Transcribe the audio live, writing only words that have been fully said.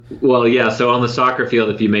Well, yeah. So on the soccer field,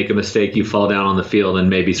 if you make a mistake, you fall down on the field and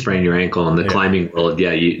maybe sprain your ankle. In the climbing world,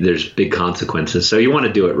 there's big consequences. So you want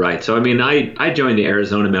to do it right. So, I mean, I joined the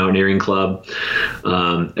Arizona Mountaineering Club.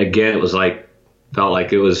 Again, it was felt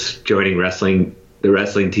like it was joining the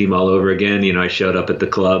wrestling team all over again. I showed up at the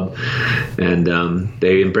club and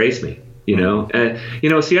they embraced me,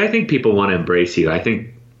 see, I think people want to embrace you. I think,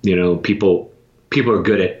 people are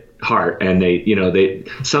good at heart, and they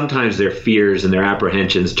sometimes their fears and their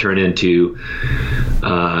apprehensions turn into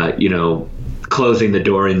closing the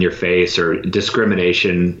door in your face or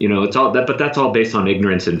discrimination. It's all that, but that's all based on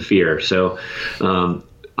ignorance and fear. So and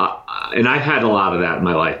I've had a lot of that in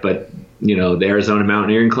my life, but the Arizona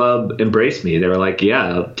Mountaineering Club embraced me. They were like,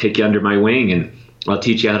 yeah, I'll take you under my wing and I'll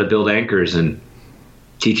teach you how to build anchors and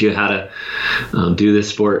teach you how to do this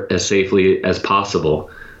sport as safely as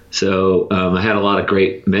possible. So I had a lot of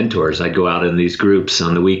great mentors. I'd go out in these groups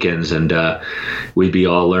on the weekends and we'd be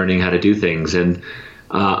all learning how to do things. And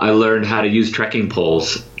I learned how to use trekking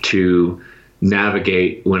poles to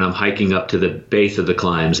navigate when I'm hiking up to the base of the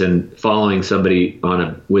climbs and following somebody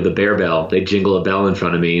with a bear bell. They'd jingle a bell in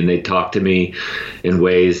front of me and they'd talk to me in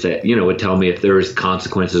ways that, would tell me if there was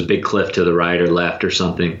consequences, big cliff to the right or left or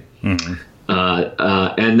something. Mm-hmm.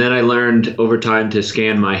 And then I learned over time to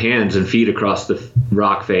scan my hands and feet across the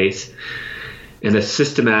rock face in a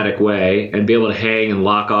systematic way and be able to hang and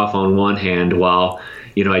lock off on one hand while,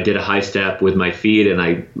 I did a high step with my feet and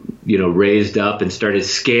I, raised up and started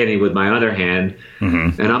scanning with my other hand.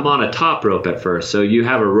 Mm-hmm. And I'm on a top rope at first. So you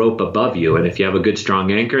have a rope above you. And if you have a good,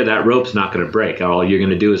 strong anchor, that rope's not going to break. All you're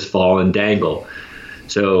going to do is fall and dangle.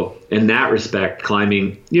 So in that respect,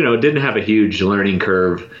 climbing, didn't have a huge learning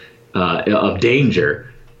curve of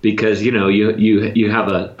danger because you have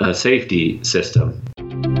a safety system.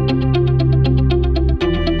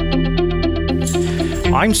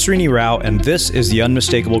 I'm Srini Rao, and this is the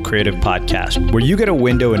Unmistakable Creative Podcast, where you get a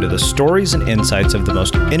window into the stories and insights of the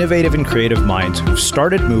most innovative and creative minds who've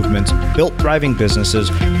started movements, built thriving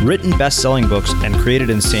businesses, written best-selling books, and created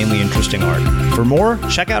insanely interesting art. For more,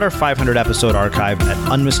 check out our 500-episode archive at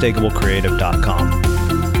unmistakablecreative.com.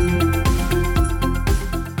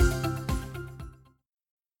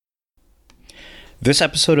 This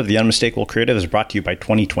episode of The Unmistakable Creative is brought to you by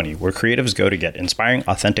 2020, where creatives go to get inspiring,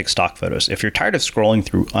 authentic stock photos. If you're tired of scrolling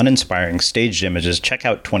through uninspiring, staged images, check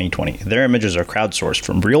out 2020. Their images are crowdsourced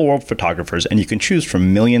from real-world photographers, and you can choose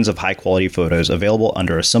from millions of high-quality photos available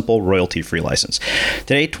under a simple, royalty-free license.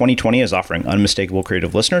 Today, 2020 is offering Unmistakable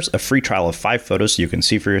Creative listeners a free trial of 5 photos so you can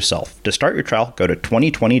see for yourself. To start your trial, go to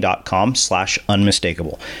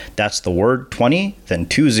 2020.com/unmistakable. That's the word 20, then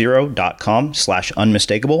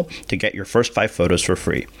 20.com/unmistakable to get your first 5 photos for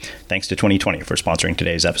free. Thanks to 2020 for sponsoring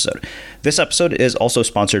today's episode. This episode is also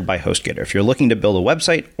sponsored by HostGator. If you're looking to build a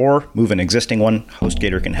website or move an existing one,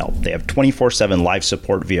 HostGator can help. They have 24/7 live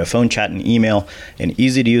support via phone, chat, and email, an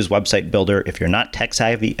easy-to-use website builder if you're not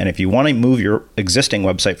tech-savvy, and if you want to move your existing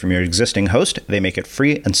website from your existing host, they make it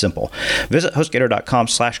free and simple. Visit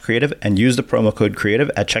HostGator.com/creative and use the promo code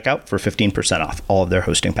creative at checkout for 15% off all of their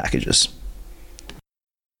hosting packages.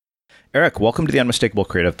 Erik, welcome to the Unmistakable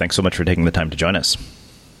Creative. Thanks so much for taking the time to join us.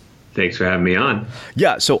 Thanks for having me on.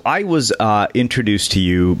 Yeah, so I was introduced to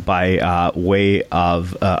you by way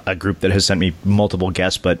of a group that has sent me multiple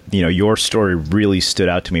guests, but your story really stood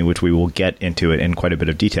out to me, which we will get into it in quite a bit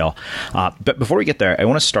of detail. But before we get there, I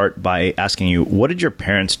want to start by asking you, what did your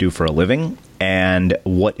parents do for a living, and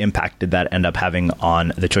what impact did that end up having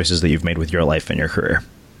on the choices that you've made with your life and your career?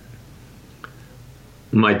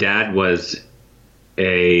 My dad was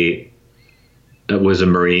a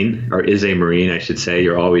Marine, or is a Marine, I should say.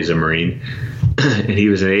 You're always a Marine. And he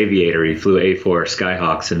was an aviator. He flew A4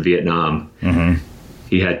 Skyhawks in Vietnam. Mm-hmm.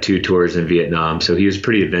 He had 2 tours in Vietnam, so he was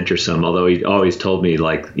pretty adventuresome, although he always told me,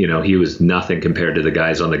 he was nothing compared to the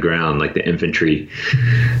guys on the ground, like the infantry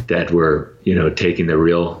that were, taking the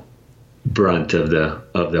real brunt of the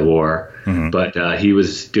war. Mm-hmm. But he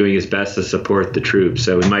was doing his best to support the troops.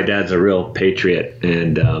 So my dad's a real patriot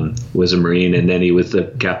and was a Marine. And then he was the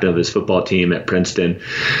captain of his football team at Princeton.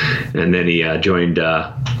 And then he joined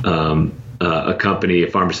a company,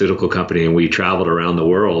 a pharmaceutical company, and we traveled around the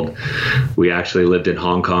world. We actually lived in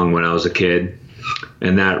Hong Kong when I was a kid.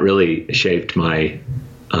 And that really shaped my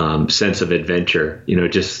sense of adventure,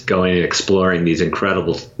 just going and exploring these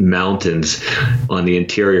incredible mountains on the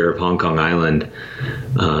interior of Hong Kong Island,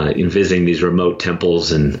 and visiting these remote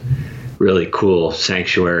temples and really cool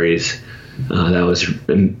sanctuaries. That was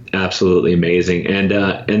absolutely amazing. And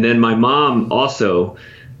then my mom also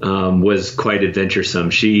was quite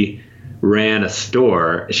adventuresome. She ran a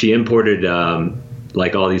store. She imported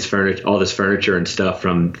like all this furniture and stuff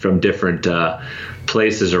from different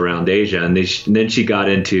places around Asia. And then she got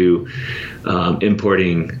into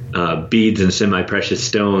importing beads and semi-precious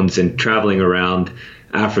stones and traveling around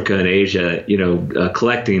Africa and Asia,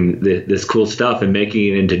 collecting this cool stuff and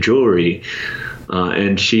making it into jewelry.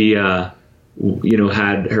 And she,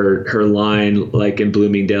 had her line like in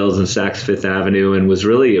Bloomingdale's and Saks Fifth Avenue, and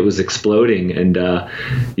it was exploding. And,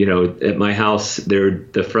 at my house,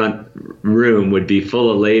 the front room would be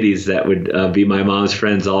full of ladies that would be my mom's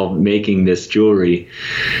friends, all making this jewelry.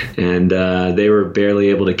 And they were barely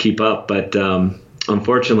able to keep up. But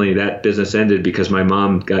unfortunately, that business ended because my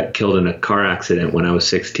mom got killed in a car accident when I was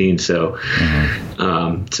 16. So,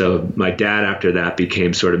 so my dad after that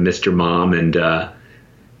became sort of Mr. Mom, and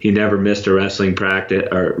he never missed a wrestling practice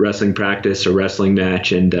or wrestling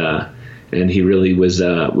match, and he really was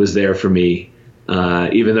there for me,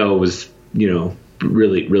 even though it was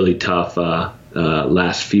really, really tough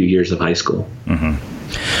last few years of high school.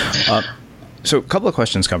 So a couple of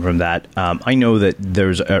questions come from that. I know that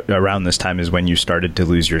there's around this time is when you started to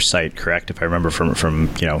lose your sight, correct? If I remember from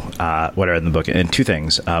what I read in the book. And two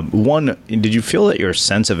things. One, did you feel that your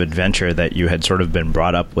sense of adventure that you had sort of been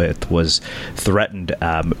brought up with was threatened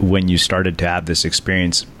when you started to have this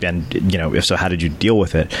experience? And, if so, how did you deal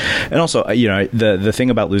with it? And also, the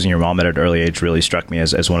thing about losing your mom at an early age really struck me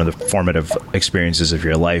as one of the formative experiences of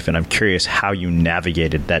your life. And I'm curious how you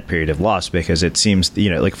navigated that period of loss, because it seems,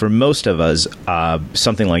 like for most of us,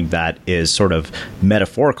 something like that is sort of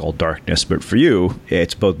metaphorical darkness, but for you,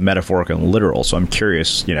 it's both metaphorical and literal. So I'm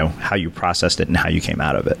curious, how you processed it and how you came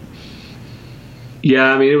out of it.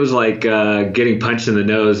 Yeah, I mean, it was like getting punched in the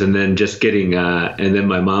nose and then just getting, and then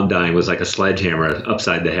my mom dying was like a sledgehammer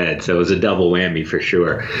upside the head. So it was a double whammy for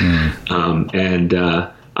sure. And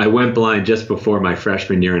I went blind just before my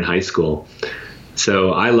freshman year in high school.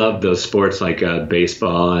 So I loved those sports like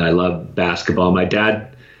baseball, and I loved basketball. My dad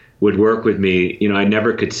would work with me. I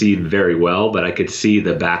never could see very well, but I could see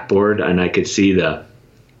the backboard, and I could see the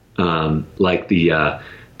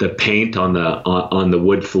paint on the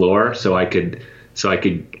wood floor. So I could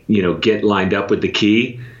get lined up with the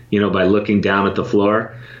key, by looking down at the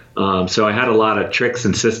floor. So I had a lot of tricks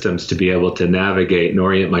and systems to be able to navigate and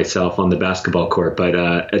orient myself on the basketball court. But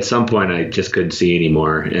at some point, I just couldn't see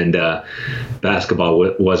anymore, and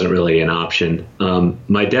basketball wasn't really an option.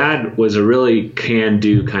 My dad was a really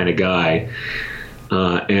can-do kind of guy,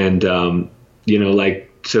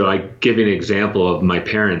 so I give you an example of my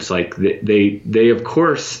parents. Like they of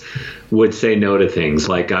course would say no to things.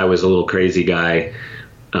 Like I was a little crazy guy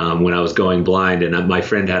when I was going blind, and my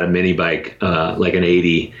friend had a mini bike, like an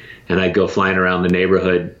 80, and I'd go flying around the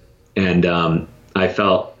neighborhood, and I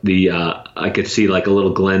felt I could see like a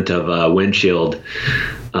little glint of a windshield,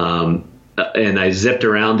 and I zipped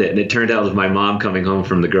around it, and it turned out it was my mom coming home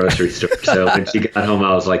from the grocery store. So when she got home,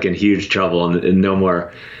 I was like in huge trouble, and no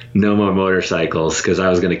more motorcycles, because I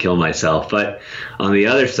was going to kill myself. But on the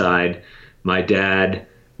other side, my dad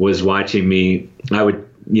was watching me. I would,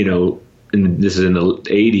 and this is in the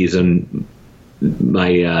 80s, and my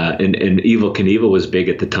and Evel Knievel was big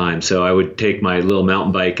at the time. So I would take my little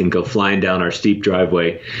mountain bike and go flying down our steep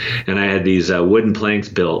driveway, and I had these wooden planks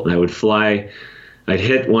built, and I would fly. I'd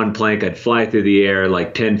hit one plank, I'd fly through the air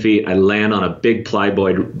like 10 feet. I'd land on a big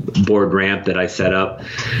plywood board ramp that I set up.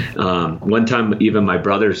 One time, even my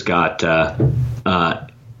brothers got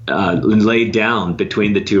laid down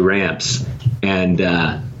between the two ramps, and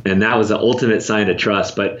that was the ultimate sign of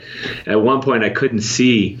trust. But at one point, I couldn't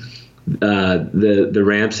see the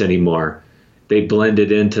ramps anymore. They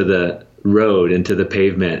blended into the road, into the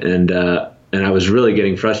pavement, and I was really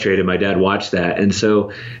getting frustrated. My dad watched that, and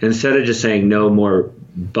so instead of just saying no more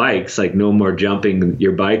bikes, like no more jumping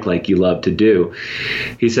your bike like you love to do,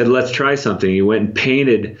 he said, let's try something. He went and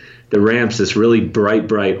painted the ramps this really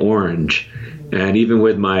bright orange. And even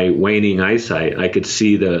with my waning eyesight, I could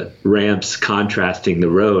see the ramps contrasting the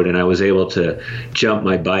road, and I was able to jump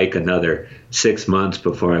my bike another 6 months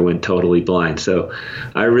before I went totally blind. So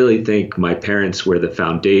I really think my parents were the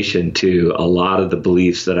foundation to a lot of the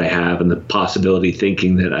beliefs that I have, and the possibility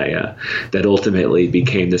thinking that that ultimately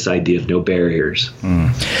became this idea of no barriers.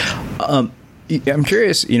 I'm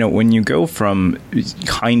curious, when you go from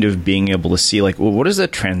kind of being able to see, like, well, what is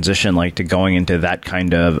that transition like to going into that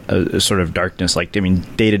kind of sort of darkness? Like, I mean,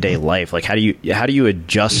 day-to-day life, like how do you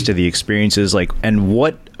adjust to the experiences? Like, and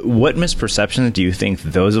what misperceptions do you think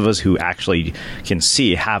those of us who actually can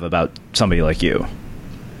see have about somebody like you?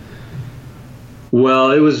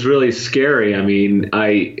 Well, it was really scary. I mean,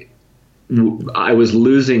 I was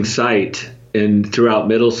losing sight and throughout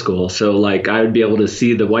middle school. So like I would be able to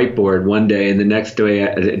see the whiteboard one day, and the next day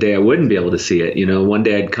I wouldn't be able to see it. One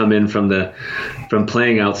day I'd come in from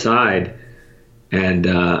playing outside, and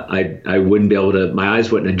I wouldn't be able to. My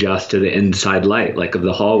eyes wouldn't adjust to the inside light, like of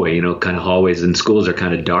the hallway. Kind of hallways in schools are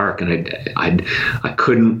kind of dark, and I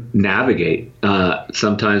couldn't navigate.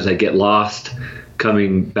 Sometimes I get lost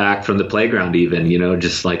coming back from the playground, even.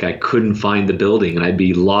 Just like I couldn't find the building, and I'd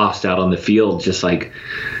be lost out on the field, just like.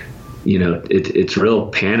 It's real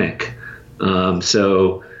panic.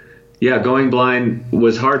 So yeah, going blind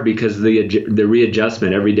was hard because the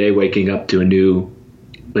readjustment every day, waking up to a new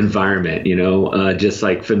environment, just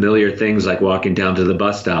like familiar things like walking down to the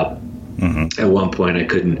bus stop. Mm-hmm. At one point I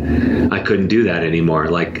couldn't do that anymore.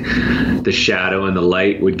 Like the shadow and the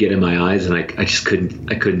light would get in my eyes, and I just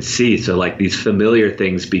couldn't see. So like these familiar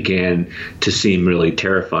things began to seem really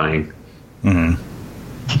terrifying. Mm-hmm.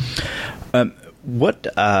 What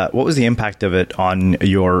was the impact of it on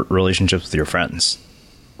your relationships with your friends?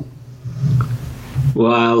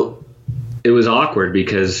 Well, it was awkward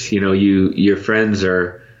because, your friends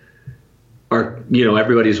are,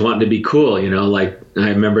 everybody's wanting to be cool, like I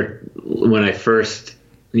remember when I first,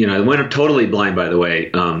 I went totally blind, by the way,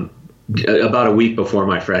 about a week before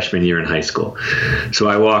my freshman year in high school. So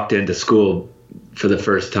I walked into school for the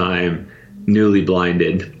first time, newly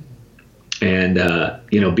blinded, and,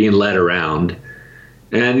 being led around.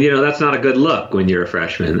 And, that's not a good look when you're a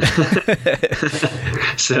freshman.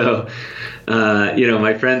 So,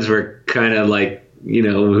 my friends were kind of like,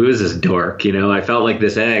 who is this dork? I felt like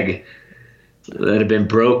this egg that had been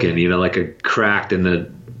broken, like a cracked in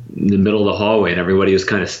the middle of the hallway, and everybody was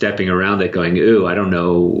kind of stepping around it going, ooh, I don't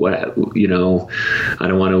know what, I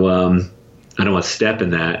don't want to step in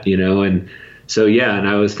that, and so, yeah. And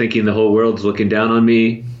I was thinking the whole world's looking down on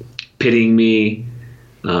me, pitying me.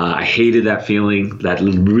 I hated that feeling. That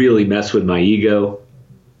really messed with my ego,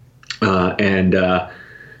 and I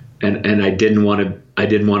didn't want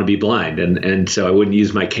to be blind, and so I wouldn't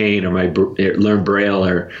use my cane or learn Braille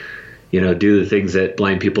or do the things that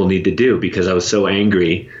blind people need to do because I was so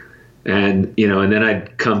angry, and and then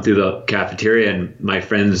I'd come through the cafeteria, and my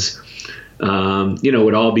friends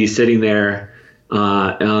would all be sitting there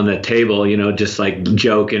on the table, just like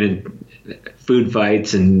joking and food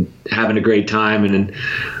fights and having a great time,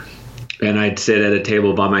 and I'd sit at a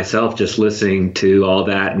table by myself just listening to all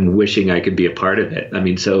that and wishing I could be a part of it. I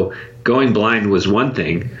mean, so going blind was one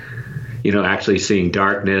thing, actually seeing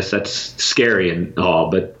darkness, that's scary and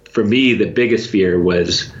all, but for me the biggest fear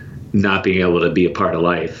was not being able to be a part of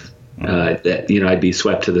life. That I'd be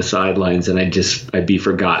swept to the sidelines, and I'd be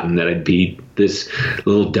forgotten, that I'd be this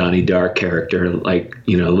little Donnie Dark character, like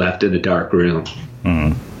left in a dark room.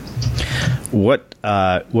 Mm-hmm.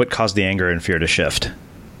 What caused the anger and fear to shift?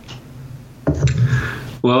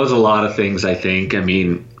 Well, it was a lot of things, I think. I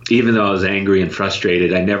mean, even though I was angry and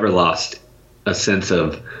frustrated, I never lost a sense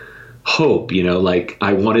of hope, like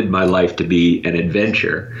I wanted my life to be an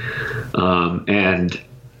adventure. And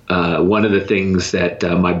one of the things that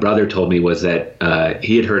my brother told me was that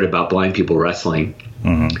he had heard about blind people wrestling.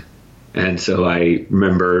 Mm-hmm. And so I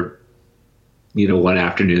remember, one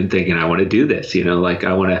afternoon thinking, I want to do this, like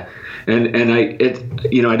I want to. And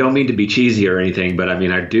I don't mean to be cheesy or anything, but I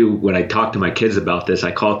mean, I do, when I talk to my kids about this,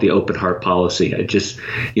 I call it the open heart policy. I just,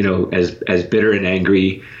 as bitter and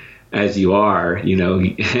angry as you are,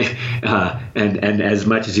 and as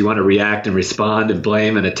much as you want to react and respond and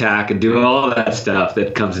blame and attack and do all that stuff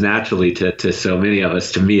that comes naturally to so many of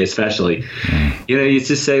us, to me especially, you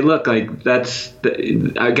just say, look, like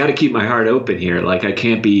I got to keep my heart open here. Like I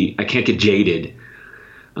can't get jaded.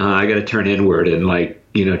 I got to turn inward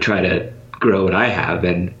and try to grow what I have.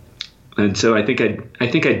 And so I think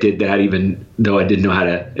I did that, even though I didn't know how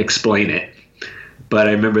to explain it. But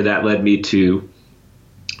I remember that led me to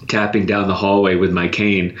tapping down the hallway with my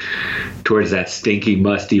cane towards that stinky,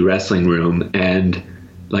 musty wrestling room, and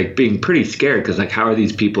like being pretty scared because how are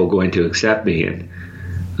these people going to accept me? And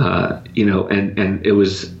and it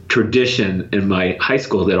was tradition in my high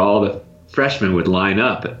school that all the freshmen would line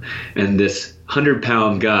up, and this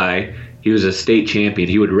 100-pound guy, he was a state champion,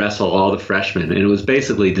 he would wrestle all the freshmen, and it was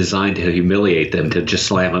basically designed to humiliate them, to just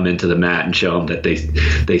slam them into the mat and show them that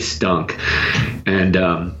they stunk.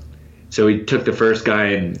 And so he took the first guy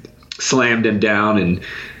and slammed him down and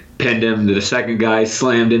pinned him. The second guy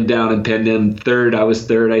slammed him down and pinned him. I was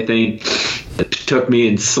third, I think. It took me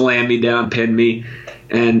and slammed me down, pinned me.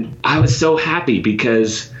 And I was so happy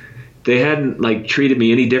because they hadn't treated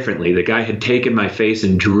me any differently. The guy had taken my face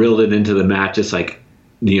and drilled it into the mat, just like,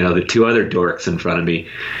 the two other dorks in front of me.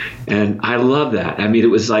 And I love that. I mean, it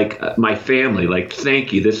was like my family,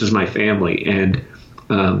 thank you. This is my family. And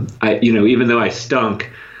Even though I stunk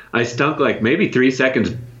like maybe 3 seconds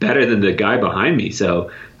better than the guy behind me.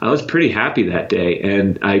 So I was pretty happy that day,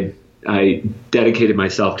 and I dedicated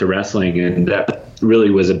myself to wrestling, and that really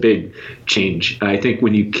was a big change. I think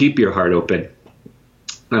when you keep your heart open,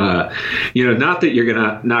 not that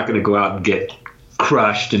you're not gonna go out and get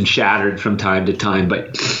crushed and shattered from time to time,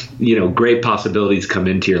 but great possibilities come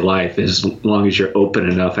into your life as long as you're open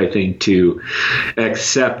enough, I think, to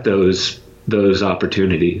accept those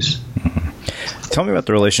opportunities. Tell me about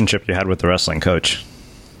the relationship you had with the wrestling coach.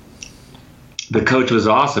 The coach was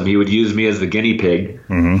awesome. He would use me as the guinea pig.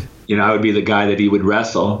 Mm-hmm. I would be the guy that he would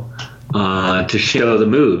wrestle to show the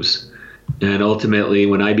moves. And ultimately,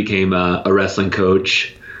 when I became a wrestling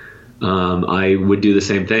coach, I would do the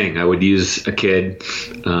same thing. I would use a kid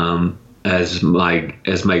as my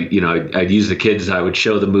I'd use the kids. I would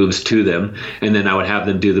show the moves to them, and then I would have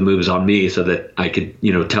them do the moves on me so that I could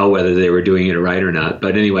tell whether they were doing it right or not.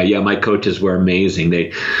 But anyway, yeah, my coaches were amazing.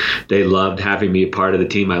 They loved having me a part of the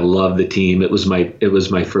team. I loved the team. It was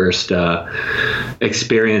my first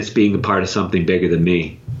experience being a part of something bigger than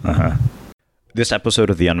me. Uh-huh. This episode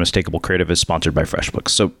of The Unmistakable Creative is sponsored by FreshBooks.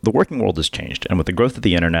 So the working world has changed, and with the growth of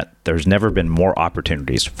the internet, there's never been more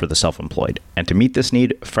opportunities for the self-employed. And to meet this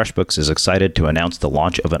need, FreshBooks is excited to announce the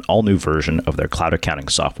launch of an all-new version of their cloud accounting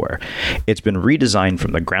software. It's been redesigned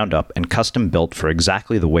from the ground up and custom built for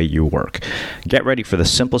exactly the way you work. Get ready for the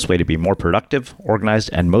simplest way to be more productive,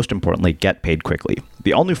 organized, and most importantly, get paid quickly.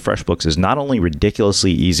 The all-new FreshBooks is not only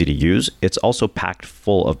ridiculously easy to use, it's also packed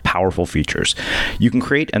full of powerful features. You can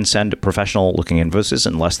create and send professional-looking invoices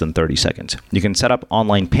in less than 30 seconds. You can set up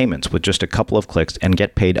online payments with just a couple of clicks and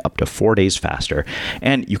get paid up to 4 days faster.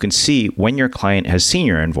 And you can see when your client has seen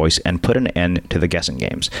your invoice and put an end to the guessing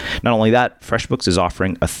games. Not only that, FreshBooks is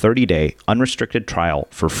offering a 30-day unrestricted trial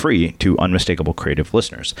for free to Unmistakable Creative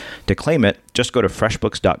listeners. To claim it, just go to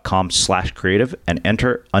freshbooks.com/creative and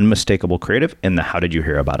enter Unmistakable Creative in the How Did You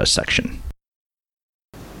Hear About Us section.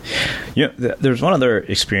 There's one other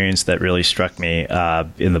experience that really struck me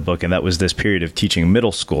in the book, and that was this period of teaching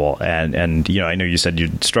middle school. And I know you said you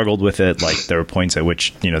struggled with it. Like there were points at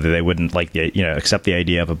which they wouldn't accept the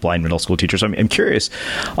idea of a blind middle school teacher. So I'm curious.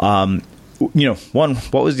 One,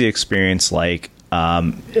 what was the experience like?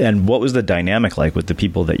 And what was the dynamic like with the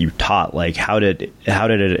people that you taught? Like how did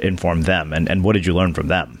it inform them, and what did you learn from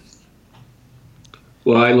them?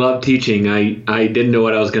 Well, I love teaching. I didn't know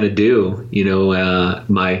what I was going to do.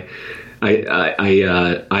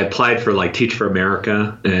 I applied for Teach for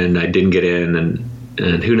America, and I didn't get in,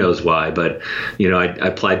 and who knows why. But I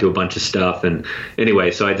applied to a bunch of stuff, and anyway,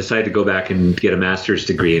 so I decided to go back and get a master's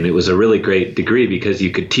degree, and it was a really great degree because you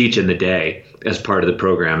could teach in the day as part of the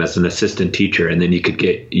program as an assistant teacher, and then you could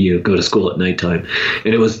go to school at nighttime,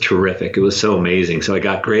 and it was terrific. It was so amazing. So I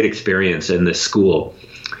got great experience in this school.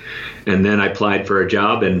 And then I applied for a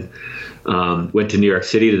job and went to New York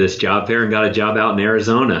City to this job fair and got a job out in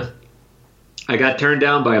Arizona. I got turned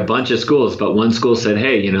down by a bunch of schools, but one school said,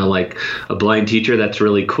 hey, a blind teacher, that's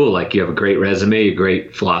really cool. Like you have a great resume, a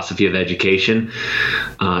great philosophy of education,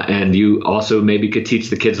 and you also maybe could teach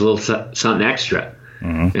the kids a little something extra.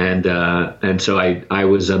 Mm-hmm. And so I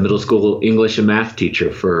was a middle school English and math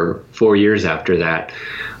teacher for 4 years after that.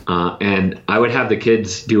 And I would have the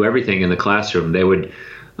kids do everything in the classroom. They would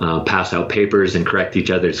pass out papers and correct each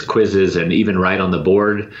other's quizzes and even write on the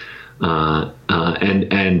board. I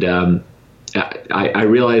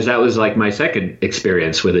realized that was like my second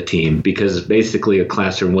experience with a team, because basically a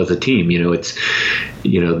classroom was a team. You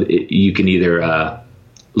can either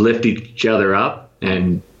lift each other up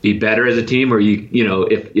and be better as a team, or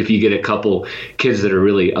if you get a couple kids that are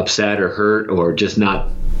really upset or hurt or just not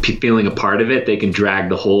feeling a part of it, they can drag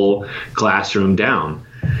the whole classroom down.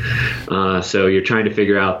 So you're trying to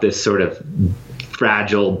figure out this sort of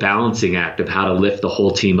fragile balancing act of how to lift the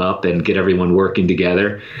whole team up and get everyone working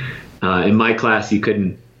together. In my class, you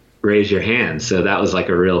couldn't raise your hand, so that was like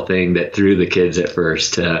a real thing that threw the kids at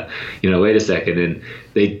first. Wait a second, and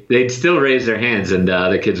they'd still raise their hands, and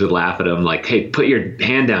the kids would laugh at them like, "Hey, put your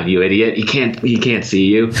hand down, you idiot! He can't see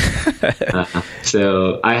you."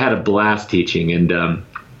 So I had a blast teaching, and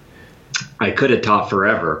I could have taught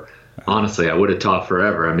forever. Honestly, I would have taught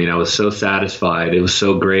forever. I mean, I was so satisfied. It was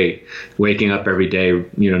so great waking up every day,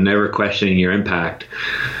 never questioning your impact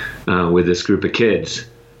with this group of kids.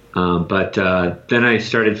 But then I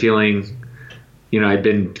started feeling, I'd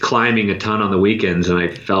been climbing a ton on the weekends, and I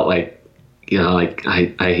felt like,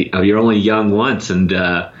 you're only young once, and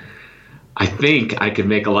I think I could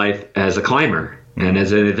make a life as a climber and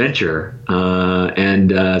as an adventurer.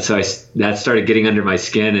 So that started getting under my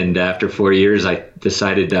skin. And after 4 years, I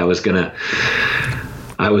decided I was gonna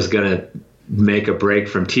make a break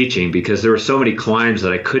from teaching because there were so many climbs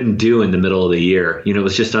that I couldn't do in the middle of the year. You know, it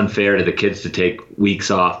was just unfair to the kids to take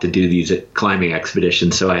weeks off to do these climbing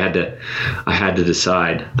expeditions. So I had to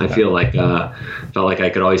decide. I felt like I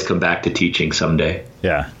could always come back to teaching someday.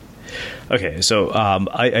 Yeah. Okay, so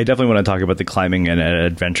I definitely want to talk about the climbing and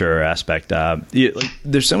adventure aspect.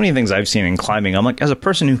 There's so many things I've seen in climbing. I'm like, as a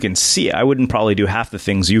person who can see, I wouldn't probably do half the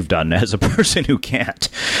things you've done. As a person who can't,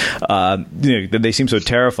 they seem so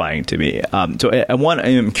terrifying to me. So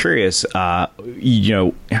I'm curious. How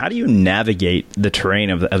do you navigate the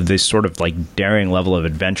terrain of this sort of like daring level of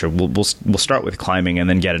adventure? We'll start with climbing and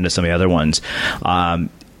then get into some of the other ones.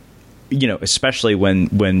 Especially when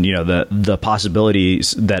the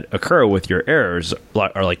possibilities that occur with your errors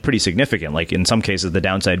are like pretty significant. Like in some cases, the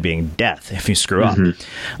downside being death if you screw up.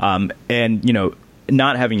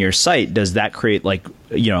 Not having your sight, does that create like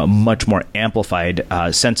much more amplified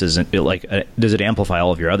senses? Does it amplify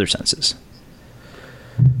all of your other senses?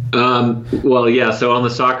 Well, yeah. So on the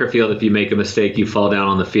soccer field, if you make a mistake, you fall down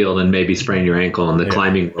on the field and maybe sprain your ankle. In the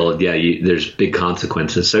climbing world, there's big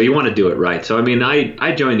consequences. So you want to do it right. So, I mean,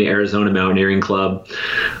 I joined the Arizona Mountaineering Club.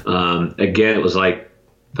 Again, it was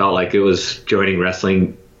felt like it was joining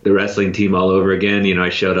the wrestling team all over again. I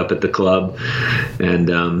showed up at the club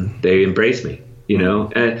and they embraced me,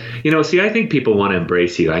 see, I think people want to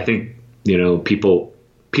embrace you. I think, people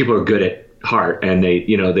are good at heart, and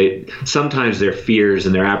they sometimes their fears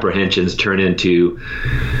and their apprehensions turn into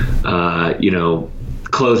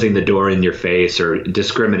closing the door in your face or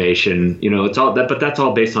discrimination. It's all that, but that's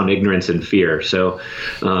all based on ignorance and fear. So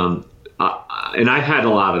and I've had a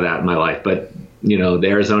lot of that in my life, but the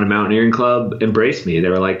Arizona Mountaineering Club embraced me. They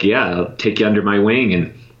were like, yeah, I'll take you under my wing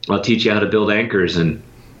and I'll teach you how to build anchors and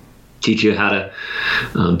teach you how to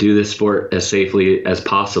do this sport as safely as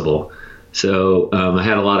possible. So I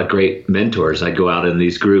had a lot of great mentors. I'd go out in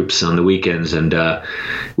these groups on the weekends and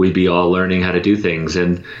we'd be all learning how to do things.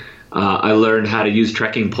 And I learned how to use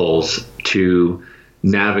trekking poles to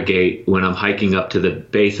navigate when I'm hiking up to the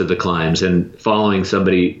base of the climbs and following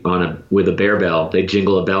somebody with a bear bell. They'd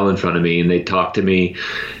jingle a bell in front of me and they'd talk to me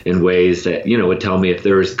in ways that, would tell me if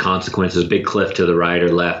there was consequences, big cliff to the right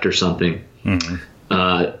or left or something. Mm-hmm.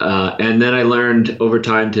 And then I learned over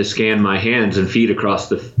time to scan my hands and feet across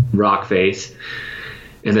the rock face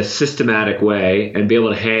in a systematic way and be able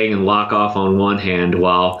to hang and lock off on one hand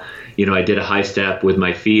while, I did a high step with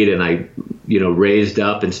my feet and I, raised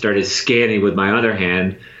up and started scanning with my other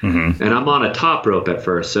hand. Mm-hmm. And I'm on a top rope at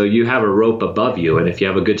first. So you have a rope above you. And if you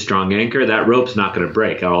have a good strong anchor, that rope's not going to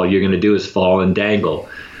break. All you're going to do is fall and dangle.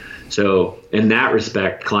 So in that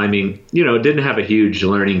respect, climbing, didn't have a huge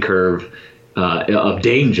learning curve of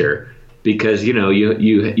danger because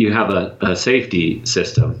you have a safety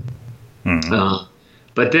system. Mm-hmm.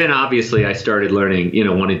 But then obviously I started learning,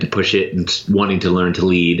 wanting to push it and wanting to learn to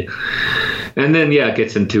lead. And then it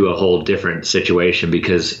gets into a whole different situation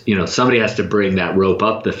because somebody has to bring that rope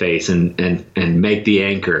up the face and make the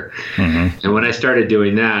anchor. Mm-hmm. And when I started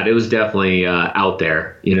doing that, it was definitely out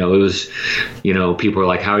there. It was people were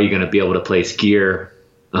like, how are you going to be able to place gear?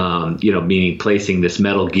 Meaning placing this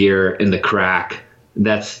metal gear in the crack.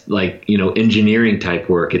 That's like, engineering type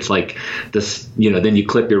work. It's like this, then you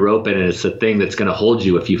clip your rope in and it's the thing that's going to hold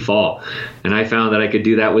you if you fall. And I found that I could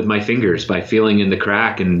do that with my fingers by feeling in the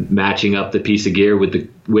crack and matching up the piece of gear with the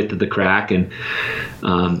width of the crack. And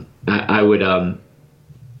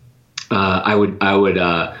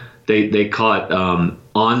they call it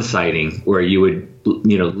on-sighting, where you would,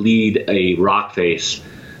 lead a rock face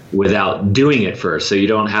without doing it first. So you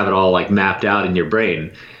don't have it all like mapped out in your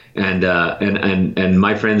brain. And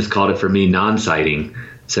my friends called it for me non-sighting.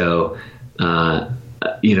 So,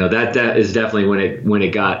 that is definitely when it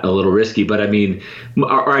got a little risky, but I mean,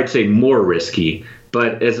 or I'd say more risky,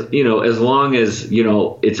 but as long as,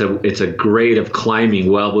 it's a grade of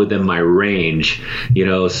climbing well within my range,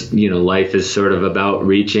 life is sort of about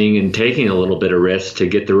reaching and taking a little bit of risk to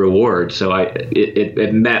get the reward. So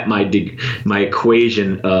it met my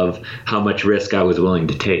equation of how much risk I was willing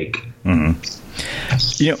to take. Mm-hmm.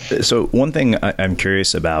 So one thing I'm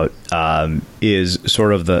curious about is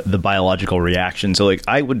sort of the biological reaction. So like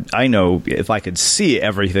I know if I could see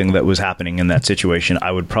everything that was happening in that situation,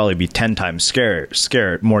 I would probably be 10 times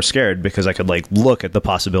more scared because I could like look at the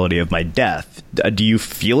possibility of my death. Do you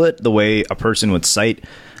feel it the way a person with sight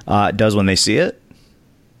does when they see it?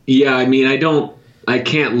 Yeah, I mean, I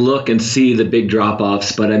can't look and see the big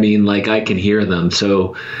drop-offs, but I mean, like I can hear them.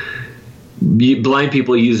 So blind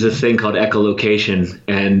people use this thing called echolocation,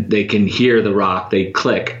 and they can hear the rock. They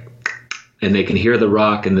click, and they can hear the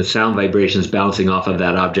rock and the sound vibrations bouncing off of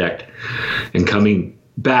that object and coming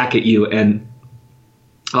back at you. And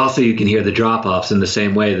Also, you can hear the drop-offs in the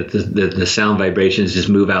same way that the sound vibrations just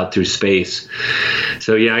move out through space.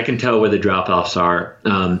 So yeah, I can tell where the drop-offs are.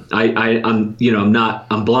 I'm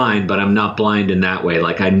blind, but I'm not blind in that way.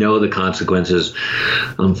 Like, I know the consequences.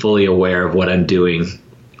 I'm fully aware of what I'm doing.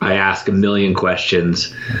 I ask a million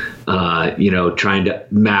questions, trying to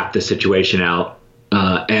map the situation out.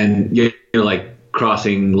 And like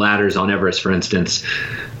crossing ladders on Everest, for instance,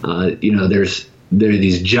 there are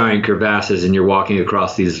these giant crevasses, and you're walking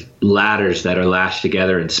across these ladders that are lashed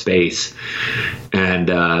together in space. And,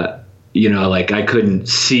 like, I couldn't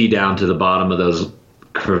see down to the bottom of those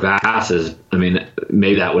crevasses. I mean,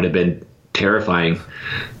 maybe that would have been terrifying,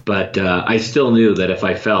 but I still knew that if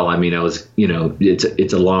I fell, I mean, I was,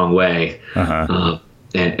 it's a long way. Uh-huh.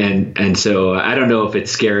 And so I don't know if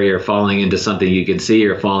it's scarier falling into something you can see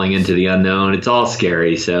or falling into the unknown. It's all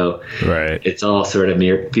scary. So right. It's all sort of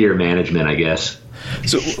fear management, I guess.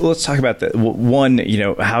 So let's talk about that. One,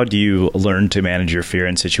 how do you learn to manage your fear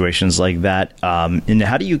in situations like that? And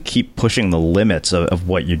how do you keep pushing the limits of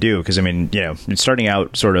what you do? Because, I mean, starting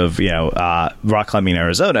out sort of, rock climbing in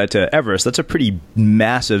Arizona to Everest, that's a pretty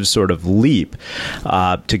massive sort of leap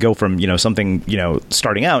to go from, something,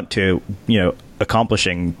 starting out to,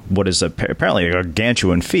 accomplishing what is apparently a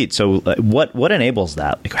gargantuan feat. So what enables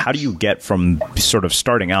that? Like, how do you get from sort of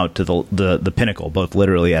starting out to the pinnacle, both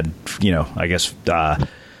literally and, I guess,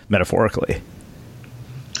 metaphorically?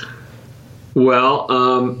 Well,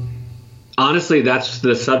 honestly, that's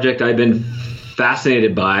the subject I've been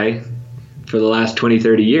fascinated by for the last 20,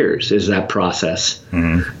 30 years, is that process.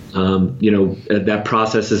 Mm-hmm. That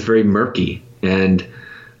process is very murky. And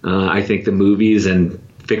I think the movies and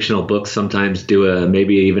fictional books sometimes do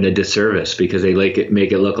maybe even a disservice, because they make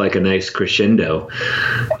it look like a nice crescendo,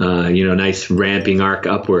 nice ramping arc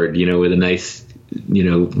upward, with a nice,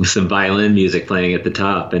 some violin music playing at the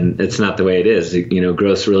top. And it's not the way it is. It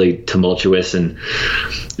grows really tumultuous and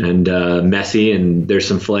messy, and there's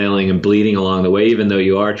some flailing and bleeding along the way, even though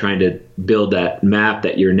you are trying to build that map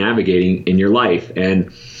that you're navigating in your life.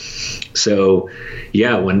 And so,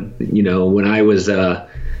 yeah, when I was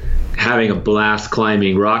having a blast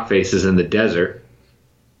climbing rock faces in the desert,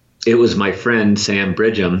 it was my friend Sam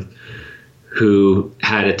Bridgham, who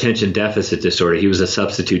had attention deficit disorder. He was a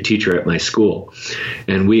substitute teacher at my school,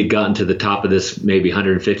 and we had gotten to the top of this maybe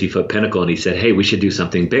 150-foot pinnacle, and he said, "Hey, we should do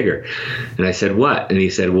something bigger." And I said, "What?" And he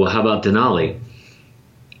said, "Well, how about Denali?"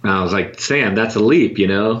 And I was like, "Sam, that's a leap,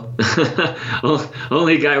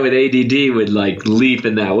 Only a guy with ADD would like leap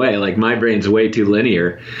in that way. Like, my brain's way too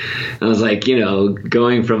linear." I was like,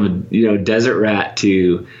 going from desert rat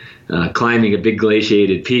to climbing a big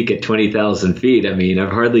glaciated peak at 20,000 feet. I mean, I've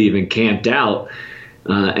hardly even camped out.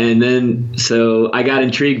 And then so I got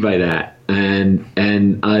intrigued by that. And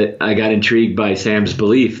I got intrigued by Sam's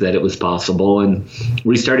belief that it was possible. And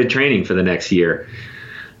we started training for the next year.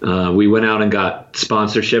 We went out and got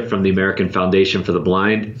sponsorship from the American Foundation for the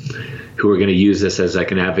Blind, who were going to use this as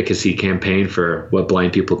like an advocacy campaign for what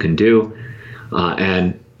blind people can do.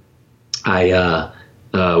 And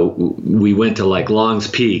we went to like Long's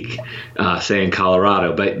Peak, say in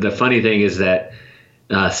Colorado. But the funny thing is that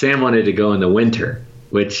Sam wanted to go in the winter,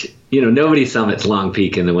 which, nobody summits Long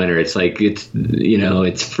Peak in the winter. It's like,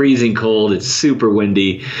 it's freezing cold. It's super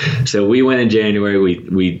windy. So we went in January.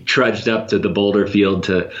 We trudged up to the boulder field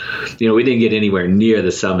to, we didn't get anywhere near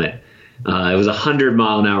the summit. It was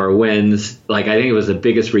 100-mile-an-hour winds. Like, I think it was the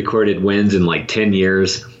biggest recorded winds in like 10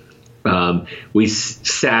 years. We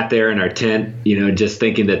sat there in our tent, just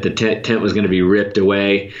thinking that the tent was going to be ripped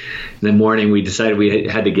away. In the morning, we decided we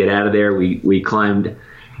had to get out of there. We climbed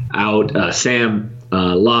out. Sam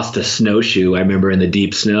lost a snowshoe, I remember, in the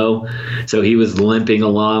deep snow. So he was limping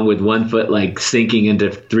along with one foot like sinking into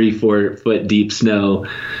 3-4 foot deep snow.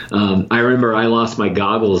 I remember I lost my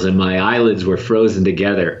goggles and my eyelids were frozen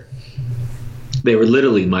together. They were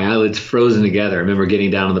literally, my eyelids frozen together. I remember getting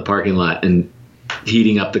down in the parking lot and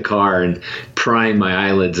heating up the car and prying my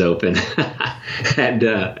eyelids open.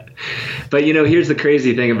 But here's the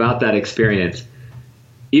crazy thing about that experience.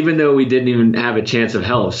 Even though we didn't even have a chance of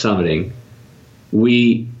hell of summiting,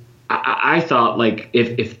 I thought, like,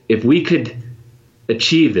 if we could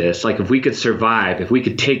achieve this, like if we could survive, if we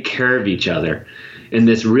could take care of each other in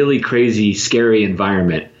this really crazy, scary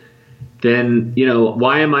environment, then,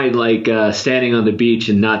 why am I like standing on the beach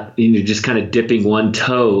and not, just kind of dipping one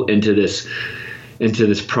toe into this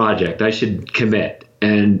project? I should commit.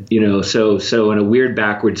 And, so in a weird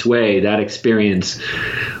backwards way, that experience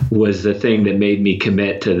was the thing that made me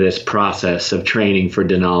commit to this process of training for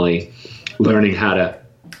Denali, learning how to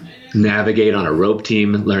navigate on a rope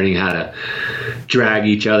team, learning how to drag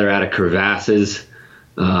each other out of crevasses,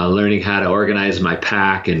 learning how to organize my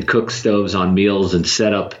pack and cook stoves on meals and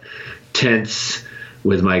set up tents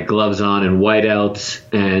with my gloves on and whiteouts.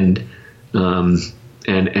 And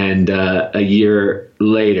a year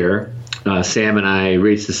later, Sam and I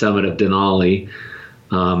reached the summit of Denali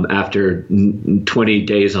after 20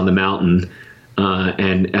 days on the mountain.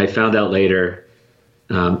 And I found out later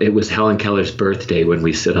it was Helen Keller's birthday when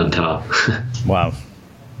we stood on top. Wow.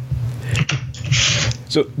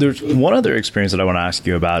 So there's one other experience that I want to ask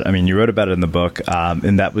you about. I mean, you wrote about it in the book,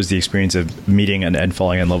 and that was the experience of meeting and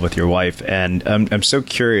falling in love with your wife. And I'm so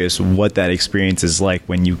curious what that experience is like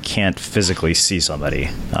when you can't physically see somebody.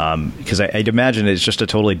 Because I'd imagine it's just a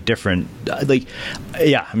totally different,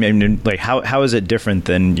 how is it different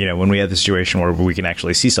than, when we have the situation where we can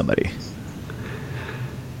actually see somebody?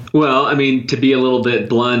 Well, I mean, to be a little bit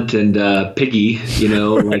blunt and piggy,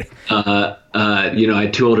 I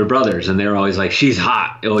had two older brothers, and they're always like, "She's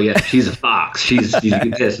hot. Oh yeah, she's a fox. She's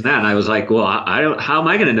this and that." And I was like, "Well, I don't. How am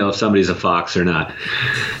I going to know if somebody's a fox or not?"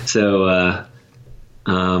 So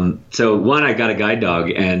one, I got a guide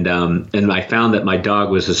dog, and I found that my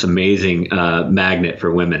dog was this amazing magnet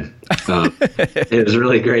for women. It was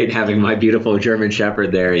really great having my beautiful German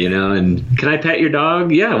Shepherd there, and can I pet your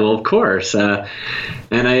dog? Yeah, well, of course.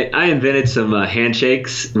 And I invented some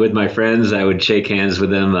handshakes with my friends. I would shake hands with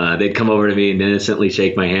them. They'd come over to me and innocently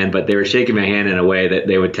shake my hand, but they were shaking my hand in a way that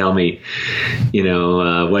they would tell me,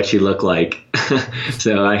 what she looked like.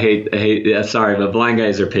 So I hate. Sorry, but blind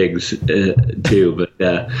guys are pigs too.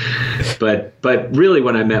 But really,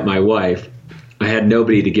 when I met my wife, I had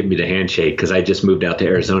nobody to give me the handshake because I just moved out to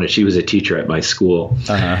Arizona. She was a teacher at my school,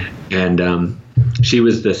 and she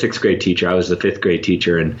was the 6th grade teacher. I was the 5th grade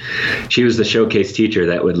teacher, and she was the showcase teacher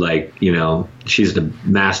that would she's the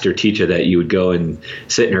master teacher that you would go and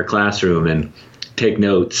sit in her classroom and take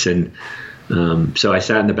notes. And so I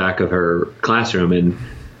sat in the back of her classroom, and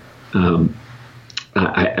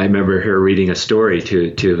I remember her reading a story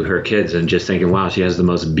to her kids and just thinking, wow, she has the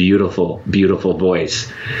most beautiful, beautiful voice.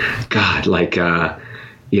 God,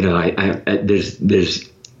 there's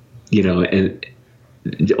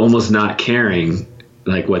and almost not caring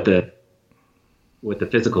like what the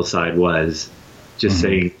physical side was, just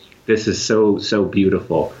saying, this is so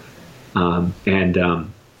beautiful. And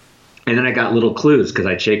then I got little clues because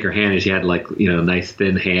I'd shake her hand and she had nice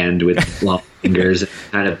thin hand with long fingers and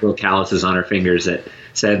had little calluses on her fingers that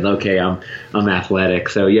said, okay, I'm athletic.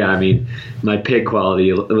 So yeah, I mean, my pig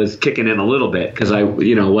quality was kicking in a little bit because I,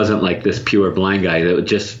 wasn't like this pure blind guy that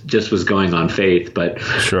just was going on faith, but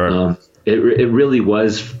sure. It really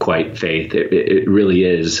was quite faith. It really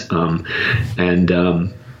is.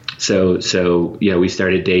 So yeah, we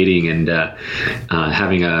started dating and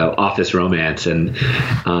having an office romance. And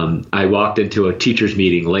I walked into a teacher's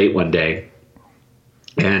meeting late one day,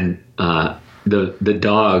 and the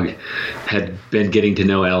dog had been getting to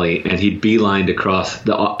know Ellie, and he'd beelined across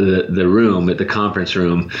the room at the conference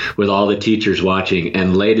room with all the teachers watching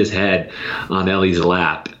and laid his head on Ellie's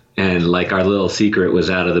lap. And like our little secret was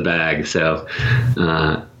out of the bag. So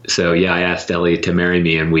yeah, I asked Ellie to marry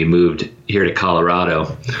me, and we moved here to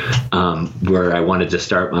Colorado, where I wanted to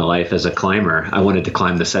start my life as a climber. I wanted to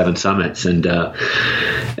climb the 7 summits, and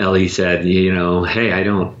Ellie said, hey, I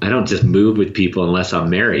don't just move with people unless I'm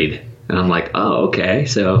married. And I'm like, oh, okay.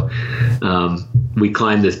 So we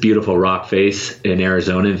climbed this beautiful rock face in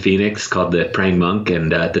Arizona, in Phoenix, called the Praying Monk,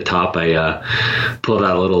 and at the top I pulled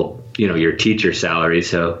out a little, your teacher salary,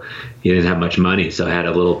 so you didn't have much money. So I had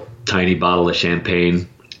a little tiny bottle of champagne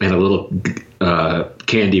and a little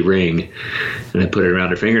candy ring, and I put it around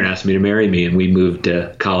her finger and asked me to marry me, and we moved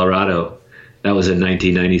to Colorado. That was in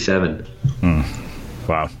 1997.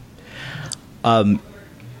 Wow.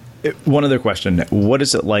 One other question: what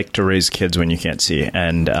is it like to raise kids when you can't see?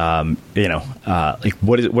 And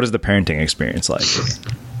what is the parenting experience like?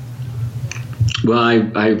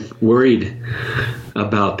 Well, I've worried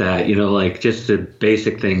about that, just the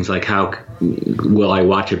basic things, like how will I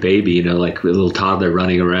watch a baby, like a little toddler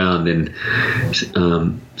running around. And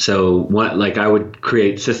I would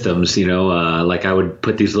create systems, like I would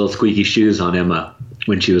put these little squeaky shoes on Emma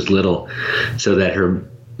when she was little so that her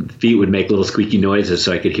feet would make little squeaky noises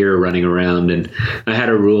so I could hear her running around. And I had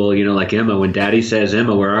a rule, like Emma, when Daddy says,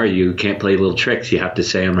 Emma, where are you? You can't play little tricks. You have to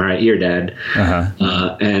say, I'm right here, Dad.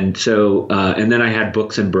 And then I had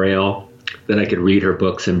books in Braille that I could read her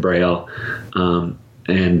books in Braille.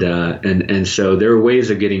 And so there were ways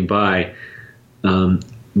of getting by.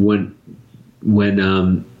 When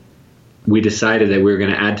we decided that we were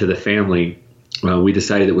going to add to the family, we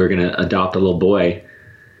decided that we were going to adopt a little boy.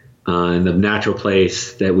 And the natural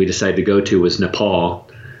place that we decided to go to was Nepal.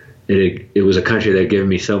 It was a country that had given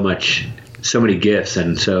me so much so many gifts,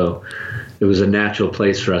 and so it was a natural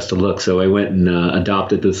place for us to look. So I went and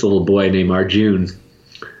adopted this little boy named Arjun.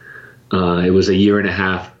 It was a 1.5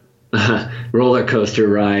 year roller coaster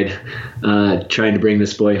ride trying to bring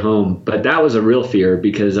this boy home. But that was a real fear,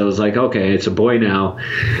 because I was like, okay, it's a boy now.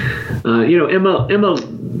 Emma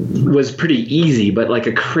was pretty easy, but like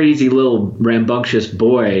a crazy little rambunctious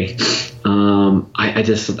boy,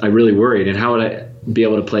 I really worried. And how would I be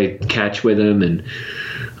able to play catch with him, and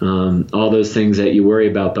all those things that you worry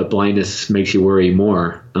about, but blindness makes you worry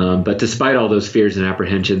more. But despite all those fears and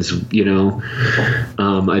apprehensions,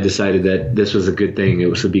 I decided that this was a good thing. It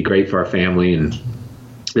would be great for our family. And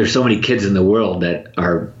there's so many kids in the world that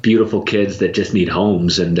are beautiful kids that just need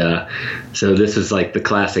homes. And so this is like the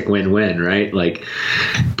classic win-win, right? Like,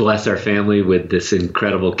 bless our family with this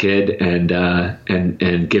incredible kid, and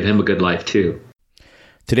give him a good life too.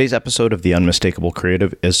 Today's episode of The Unmistakable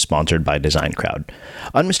Creative is sponsored by DesignCrowd.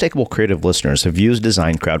 Unmistakable Creative listeners have used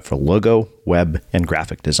DesignCrowd for logo, web, and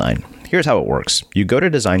graphic design. Here's how it works. You go to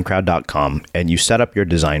designcrowd.com and you set up your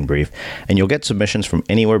design brief, and you'll get submissions from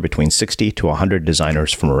anywhere between 60 to 100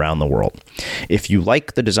 designers from around the world. If you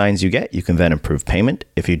like the designs you get, you can then approve payment.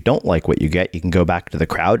 If you don't like what you get, you can go back to the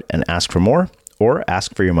crowd and ask for more, or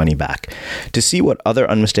ask for your money back. To see what other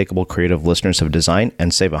Unmistakable Creative listeners have designed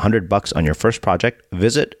and save $100 on your first project,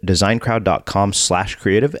 visit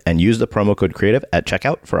designcrowd.com/creative and use the promo code creative at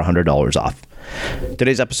checkout for $100 off.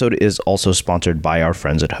 Today's episode is also sponsored by our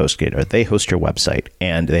friends at HostGator. They host your website,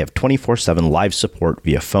 and they have 24/7 live support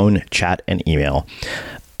via phone, chat, and email.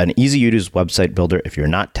 An easy-to-use website builder if you're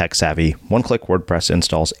not tech-savvy, one-click WordPress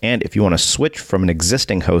installs, and if you want to switch from an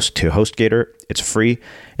existing host to HostGator, it's free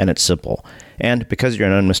and it's simple. And because you're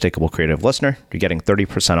an Unmistakable Creative listener, you're getting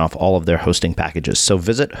 30% off all of their hosting packages. So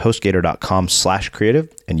visit hostgator.com/creative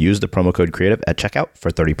and use the promo code creative at checkout for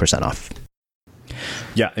 30% off.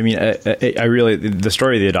 Yeah, I mean, I really, the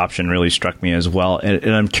story of the adoption really struck me as well.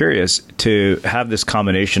 And I'm curious to have this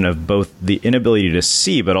combination of both the inability to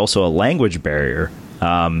see, but also a language barrier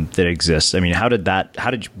that exists. I mean, how did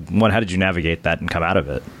you navigate that and come out of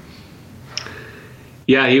it?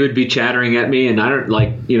 Yeah, he would be chattering at me, and I don't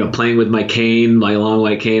playing with my cane, my long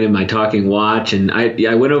white cane, and my talking watch. And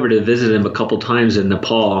I went over to visit him a couple times in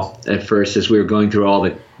Nepal at first, as we were going through all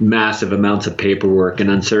the massive amounts of paperwork and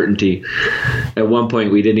uncertainty. At one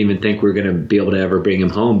point, we didn't even think we were going to be able to ever bring him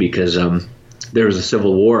home, because there was a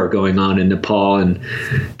civil war going on in Nepal, and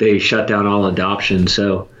they shut down all adoption.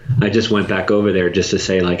 So I just went back over there just to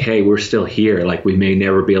say, like, hey, we're still here. Like, we may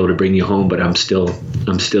never be able to bring you home, but I'm still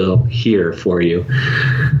here for you.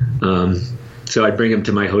 So I'd bring him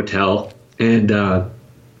to my hotel, and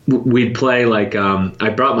we'd play like I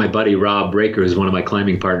brought my buddy Rob Raker, who's one of my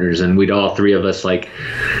climbing partners, and we'd all three of us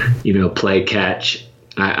play catch.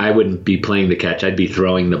 I wouldn't be playing the catch. I'd be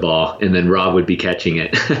throwing the ball, and then Rob would be catching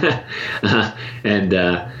it. And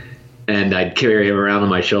I'd carry him around on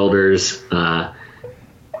my shoulders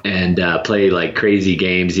and play like crazy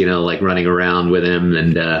games, like running around with him.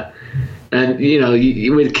 And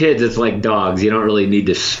with kids, it's like dogs. You don't really need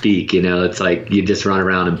to speak, it's like you just run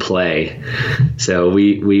around and play. So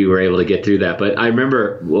we were able to get through that. But I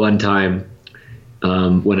remember one time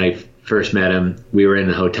when I first met him, we were in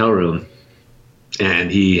the hotel room,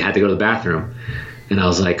 and he had to go to the bathroom. And I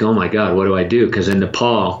was like, oh my God, what do I do? Because in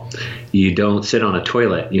Nepal, you don't sit on a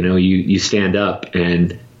toilet. You stand up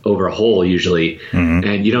and over a hole usually,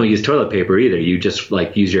 and you don't use toilet paper either. You just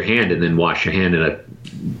use your hand and then wash your hand in a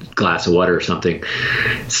glass of water or something.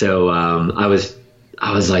 So I was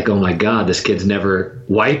like, oh my God, this kid's never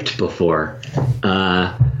wiped before.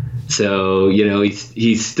 So,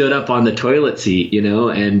 he stood up on the toilet seat,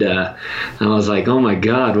 and I was like, oh my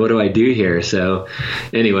God, what do I do here? So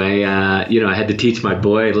anyway, I had to teach my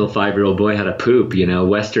boy, a little 5-year-old boy, how to poop,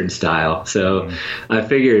 Western style. So I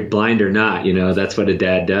figured, blind or not, that's what a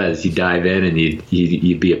dad does. You dive in and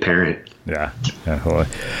you be a parent. Yeah, totally.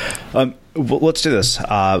 Well, let's do this.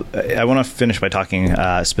 I want to finish by talking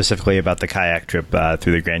specifically about the kayak trip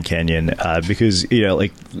through the Grand Canyon because,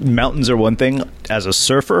 mountains are one thing. As a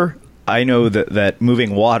surfer, I know that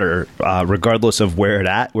moving water, regardless of where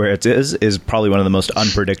it is probably one of the most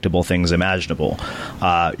unpredictable things imaginable.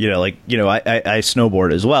 I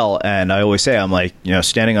snowboard as well, and I always say I'm like,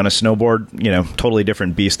 standing on a snowboard, totally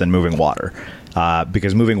different beast than moving water,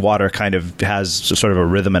 because moving water kind of has sort of a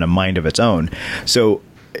rhythm and a mind of its own. So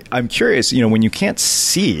I'm curious, when you can't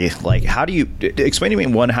see, how do you explain to me,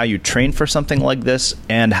 one, how you train for something like this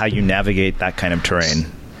and how you navigate that kind of terrain?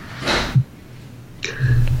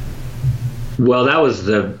 Well, that was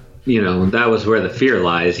where the fear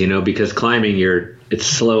lies, because climbing, it's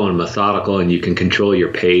slow and methodical, and you can control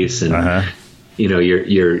your pace, and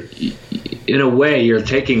you're in a way, you're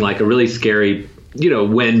taking like a really scary,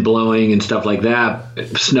 wind blowing and stuff like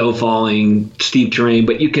that, snow falling, steep terrain,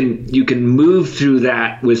 but you can move through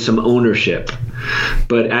that with some ownership.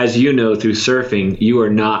 But as you know, through surfing, you are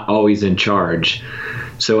not always in charge.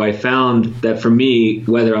 So I found that for me,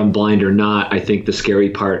 whether I'm blind or not, I think the scary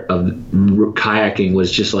part of kayaking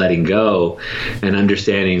was just letting go and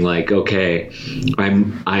understanding, like, okay,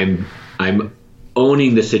 I'm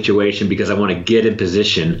owning the situation because I want to get in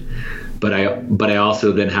position, but I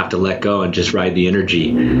also then have to let go and just ride the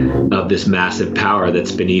energy of this massive power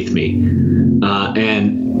that's beneath me.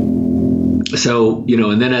 And so,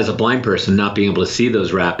 and then as a blind person, not being able to see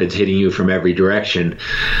those rapids hitting you from every direction,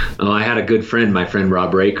 I had a good friend, my friend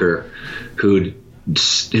Rob Raker, who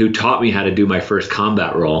taught me how to do my first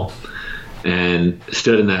combat roll, and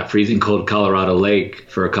stood in that freezing cold Colorado lake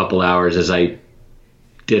for a couple hours as I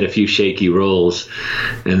did a few shaky rolls.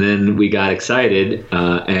 And then we got excited,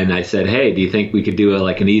 and I said, hey, do you think we could do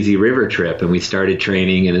an easy river trip? And we started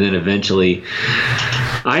training, and then eventually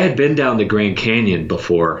I had been down the Grand Canyon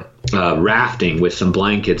before, rafting with some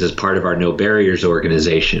blind kids as part of our No Barriers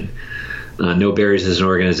organization. No Barriers is an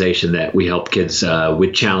organization that we help kids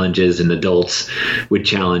with challenges and adults with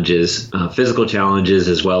challenges, physical challenges,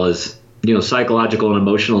 as well as psychological and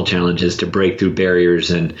emotional challenges, to break through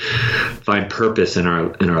barriers and find purpose in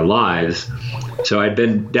our lives. So I'd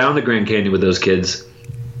been down the Grand Canyon with those kids.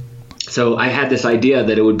 So I had this idea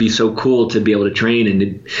that it would be so cool to be able to train,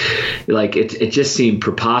 and it just seemed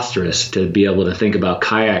preposterous to be able to think about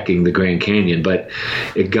kayaking the Grand Canyon, but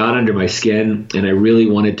it got under my skin and I really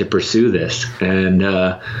wanted to pursue this. And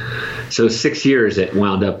so 6 years it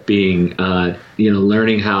wound up being,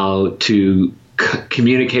 learning how to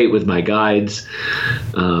communicate with my guides,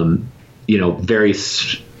 very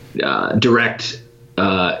direct,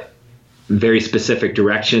 very specific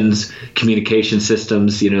directions, communication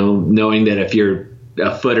systems, knowing that if you're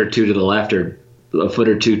a foot or two to the left or a foot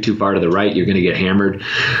or two too far to the right, you're going to get hammered.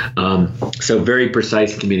 So very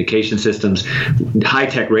precise communication systems,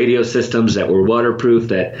 high-tech radio systems that were waterproof,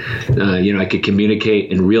 that I could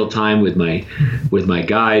communicate in real time with my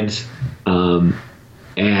guides.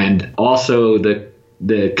 And also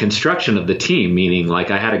the construction of the team, meaning like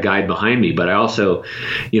I had a guide behind me, but I also,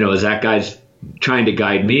 as that guy's trying to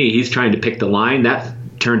guide me, he's trying to pick the line. That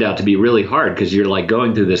turned out to be really hard because you're like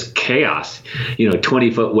going through this chaos,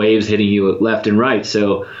 20-foot waves hitting you left and right.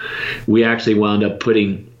 So we actually wound up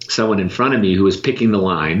putting someone in front of me who was picking the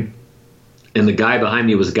line, and the guy behind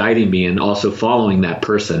me was guiding me and also following that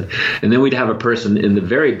person. And then we'd have a person in the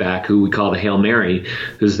very back who we call the Hail Mary,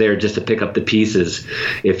 who's there just to pick up the pieces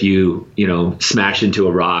if you smash into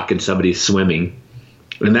a rock and somebody's swimming.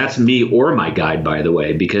 And that's me or my guide, by the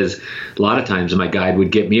way, because a lot of times my guide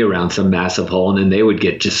would get me around some massive hole and then they would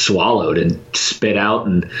get just swallowed and spit out.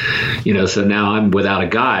 And, so now I'm without a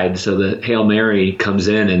guide. So the Hail Mary comes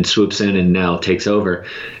in and swoops in and now takes over.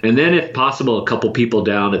 And then if possible, a couple people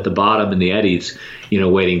down at the bottom in the eddies,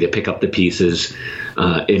 waiting to pick up the pieces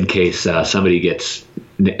in case somebody gets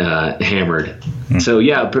hammered. So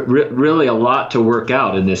yeah, really a lot to work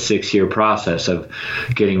out in this 6-year process of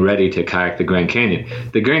getting ready to kayak the Grand Canyon.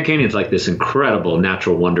 The Grand Canyon is like this incredible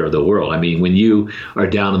natural wonder of the world. I mean, when you are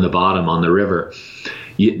down in the bottom on the river,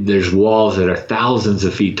 there's walls that are thousands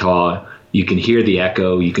of feet tall. You can hear the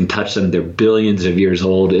echo. You can touch them. They're billions of years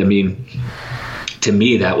old. I mean, to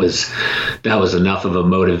me, that was enough of a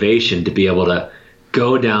motivation to be able to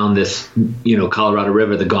go down this, Colorado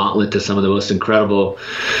River, the gauntlet to some of the most incredible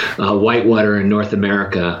whitewater in North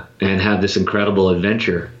America, and have this incredible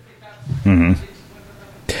adventure. Mm-hmm.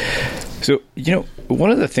 So,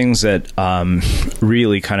 one of the things that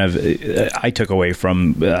really kind of I took away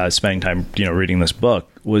from spending time, reading this book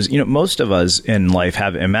was, most of us in life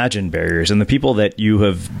have imagined barriers, and the people that you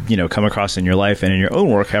have, come across in your life and in your own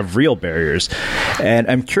work have real barriers. And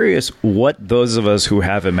I'm curious what those of us who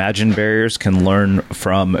have imagined barriers can learn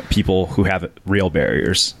from people who have real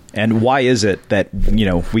barriers. And why is it that,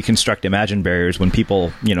 we construct imagined barriers when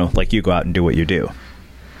people, like you, go out and do what you do?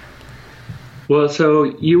 Well, so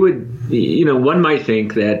you would, one might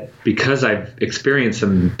think that because I've experienced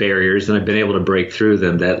some barriers and I've been able to break through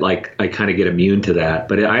them, that like I kind of get immune to that.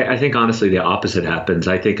 But I think honestly the opposite happens.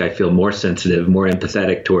 I think I feel more sensitive, more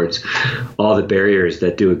empathetic towards all the barriers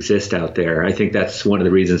that do exist out there. I think that's one of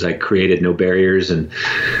the reasons I created No Barriers and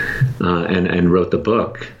wrote the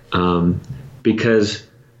book, because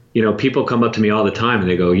people come up to me all the time and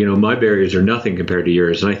they go, my barriers are nothing compared to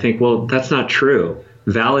yours. And I think, well, that's not true.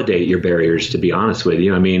 Validate your barriers, to be honest with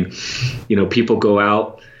you. I mean, people go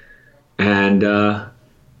out and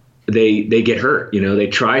they get hurt. They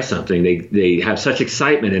try something. They have such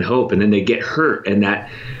excitement and hope, and then they get hurt, and that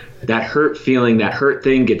that hurt feeling, that hurt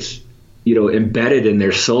thing gets, embedded in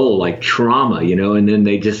their soul like trauma, and then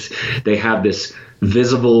they have this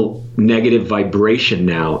visible negative vibration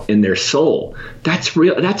now in their soul. That's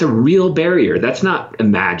real. That's a real barrier. That's not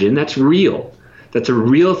imagined. That's real. That's a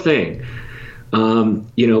real thing.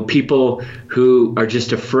 People who are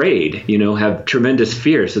just afraid, have tremendous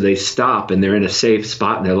fear. So they stop and they're in a safe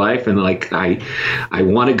spot in their life. And like, I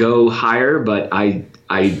want to go higher, but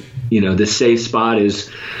this safe spot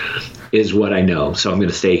is what I know. So I'm going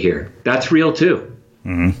to stay here. That's real too.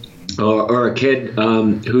 Mm-hmm. Or a kid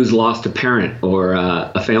who's lost a parent or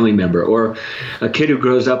a family member, or a kid who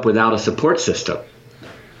grows up without a support system.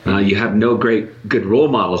 You have no good role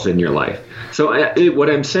models in your life. So what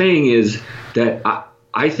I'm saying is that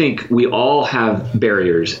I think we all have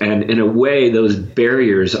barriers, and in a way, those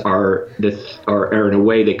barriers are in a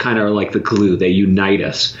way they kind of are like the glue. They unite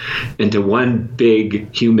us into one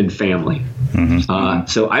big human family. Mm-hmm.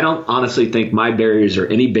 So I don't honestly think my barriers are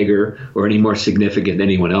any bigger or any more significant than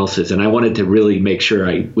anyone else's, and I wanted to really make sure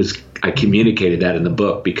I communicated that in the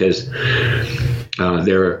book, because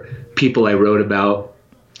there are people I wrote about,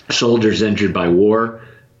 soldiers injured by war,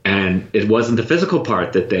 and it wasn't the physical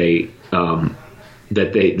part that that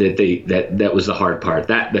was the hard part.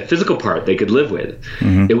 That the physical part they could live with.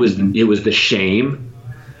 Mm-hmm. It was the shame,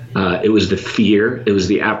 it was the fear, it was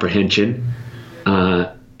the apprehension,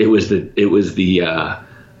 it was the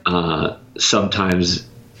sometimes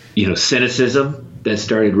cynicism that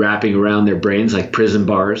started wrapping around their brains like prison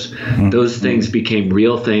bars. Mm-hmm. Those things became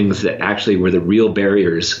real things that actually were the real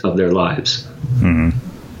barriers of their lives. Mm-hmm.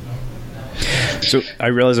 So I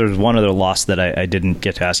realized there was one other loss that I didn't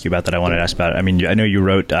get to ask you about that I wanted to ask about. I mean, I know you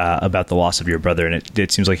wrote about the loss of your brother, and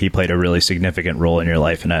it seems like he played a really significant role in your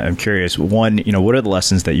life. And I'm curious, one, what are the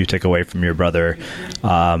lessons that you took away from your brother?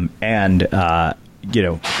 And how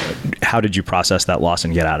did you process that loss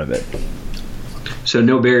and get out of it? So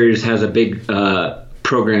No Barriers has a big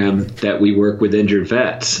program that we work with injured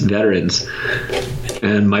veterans.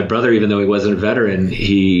 And my brother, even though he wasn't a veteran,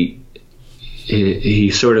 he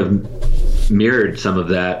sort of mirrored some of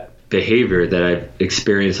that behavior that I've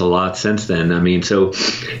experienced a lot since then. I mean, so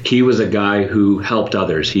he was a guy who helped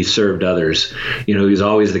others. He served others. He was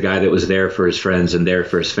always the guy that was there for his friends and there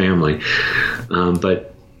for his family.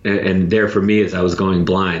 And there for me as I was going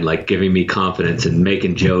blind, like giving me confidence and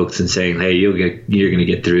making jokes and saying, hey, you're going to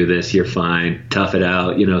get through this. You're fine. Tough it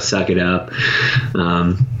out, suck it up.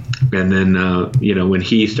 And then, when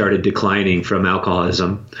he started declining from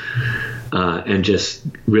alcoholism, and just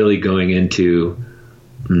really going into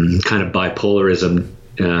kind of bipolarism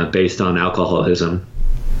based on alcoholism,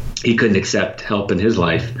 he couldn't accept help in his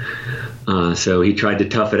life. So he tried to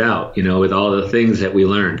tough it out, with all the things that we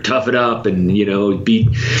learned. Tough it up and,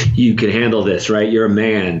 you can handle this, right? You're a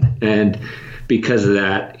man. And because of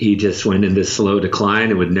that, he just went into slow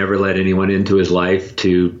decline and would never let anyone into his life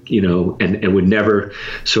to, and would never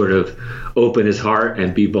sort of open his heart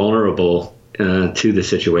and be vulnerable to the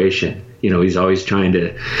situation. He's always trying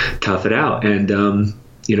to tough it out. And,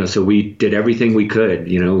 so we did everything we could.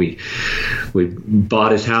 We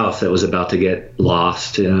bought his house that was about to get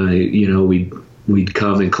lost. We'd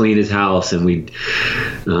come and clean his house, and we'd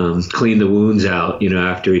clean the wounds out,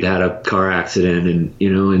 after he'd had a car accident,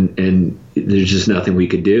 and there's just nothing we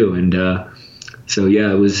could do. And so,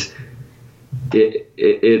 yeah,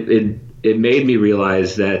 it made me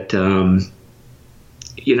realize that,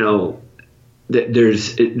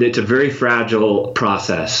 it's a very fragile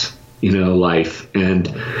process, life. And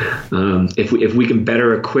if we can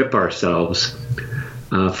better equip ourselves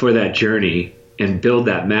for that journey and build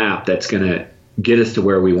that map that's going to get us to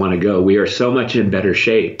where we want to go, we are so much in better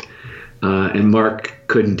shape. And Mark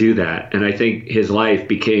couldn't do that. And I think his life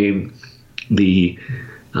became the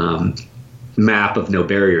map of No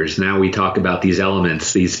Barriers. Now we talk about these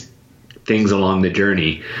elements, these things along the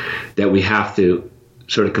journey that we have to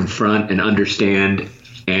sort of confront and understand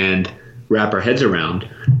and wrap our heads around.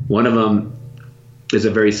 One of them is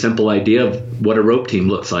a very simple idea of what a rope team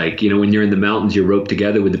looks like. When you're in the mountains, you're roped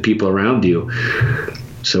together with the people around you.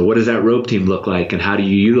 So what does that rope team look like, and how do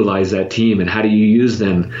you utilize that team, and how do you use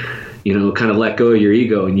them, kind of let go of your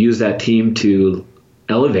ego and use that team to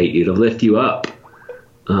elevate you, to lift you up.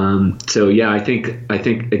 So yeah, I think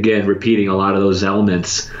again, repeating a lot of those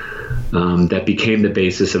elements that became the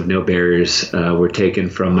basis of No Barriers were taken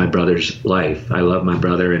from my brother's life. I love my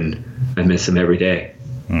brother, and I miss him every day.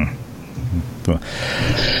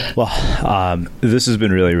 Well, this has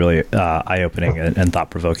been really, really eye-opening and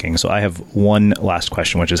thought-provoking. So I have one last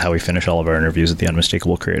question, which is how we finish all of our interviews at the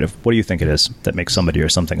Unmistakable Creative. What do you think it is that makes somebody or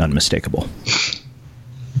something unmistakable?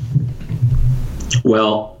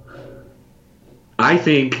 Well, I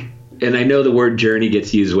think and I know the word journey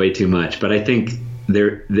gets used way too much, but I think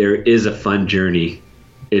there is a fun journey.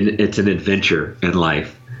 It's an adventure in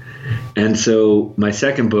life. And so my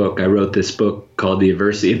second book, I wrote this book called The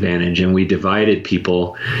Adversity Advantage, and we divided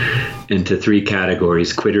people into 3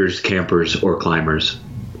 categories: quitters, campers, or climbers.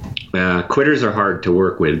 Quitters are hard to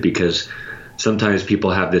work with because sometimes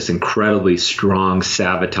people have this incredibly strong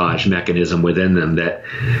sabotage mechanism within them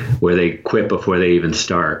where they quit before they even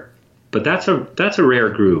start. But that's a rare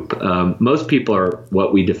group. Most people are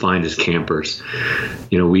what we define as campers.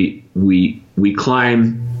 We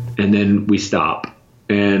climb and then we stop.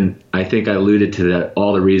 And I think I alluded to that,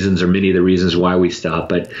 all the reasons or many of the reasons why we stop.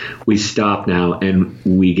 But we stop now and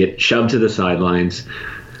we get shoved to the sidelines.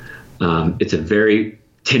 It's a very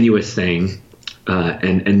tenuous thing.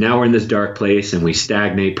 And now we're in this dark place and we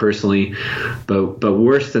stagnate personally. But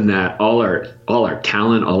worse than that, all our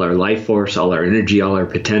talent, all our life force, all our energy, all our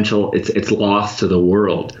potential, it's lost to the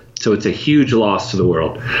world. So it's a huge loss to the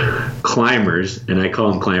world. Climbers, and I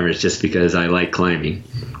call them climbers just because I like climbing.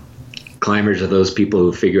 Climbers are those people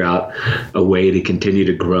who figure out a way to continue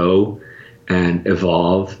to grow and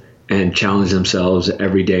evolve and challenge themselves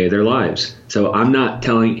every day of their lives. So I'm not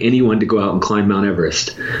telling anyone to go out and climb Mount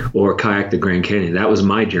Everest or kayak the Grand Canyon. That was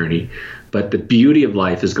my journey. But the beauty of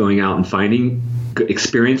life is going out and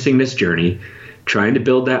experiencing this journey, trying to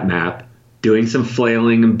build that map, doing some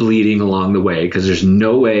flailing and bleeding along the way, because there's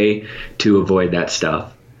no way to avoid that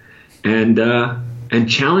stuff. And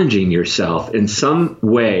challenging yourself in some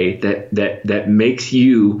way that makes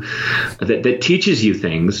you, that teaches you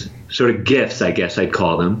things, sort of gifts, I guess I'd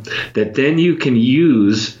call them, that then you can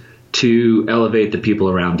use to elevate the people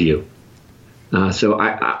around you. So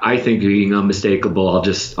I think being unmistakable, I'll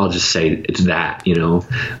just say it's that,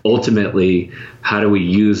 ultimately, how do we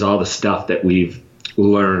use all the stuff that we've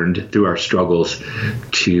learned through our struggles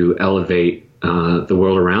to elevate the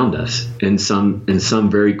world around us in some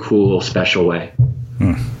very cool, special way.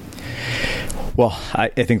 Well, I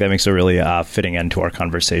think that makes a really fitting end to our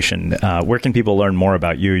conversation. Where can people learn more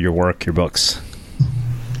about you, your work, your books?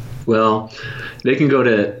 Well, they can go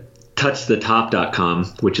to touchthetop.com,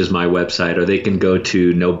 which is my website, or they can go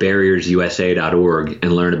to nobarriersusa.org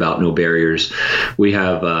and learn about No Barriers. We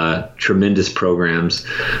have tremendous programs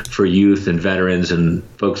for youth and veterans and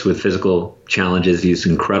folks with physical challenges, these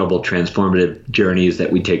incredible transformative journeys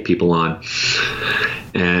that we take people on.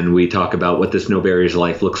 And we talk about what this No Barriers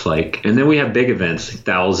life looks like. And then we have big events,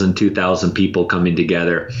 1,000, 2,000 people coming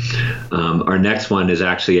together. Our next one is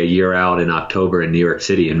actually a year out in October in New York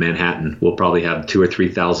City, in Manhattan. We'll probably have 2,000 or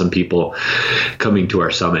 3,000 people coming to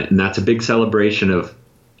our summit. And that's a big celebration of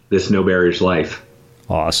this No Barriers life.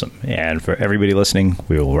 Awesome. And for everybody listening,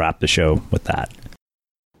 we will wrap the show with that.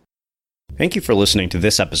 Thank you for listening to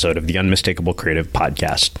this episode of the Unmistakable Creative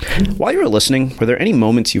Podcast. While you were listening, were there any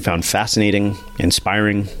moments you found fascinating,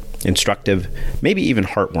 inspiring, instructive, maybe even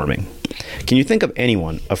heartwarming? Can you think of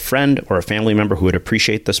anyone, a friend or a family member who would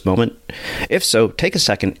appreciate this moment? If so, take a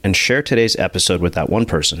second and share today's episode with that one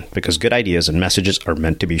person, because good ideas and messages are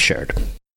meant to be shared.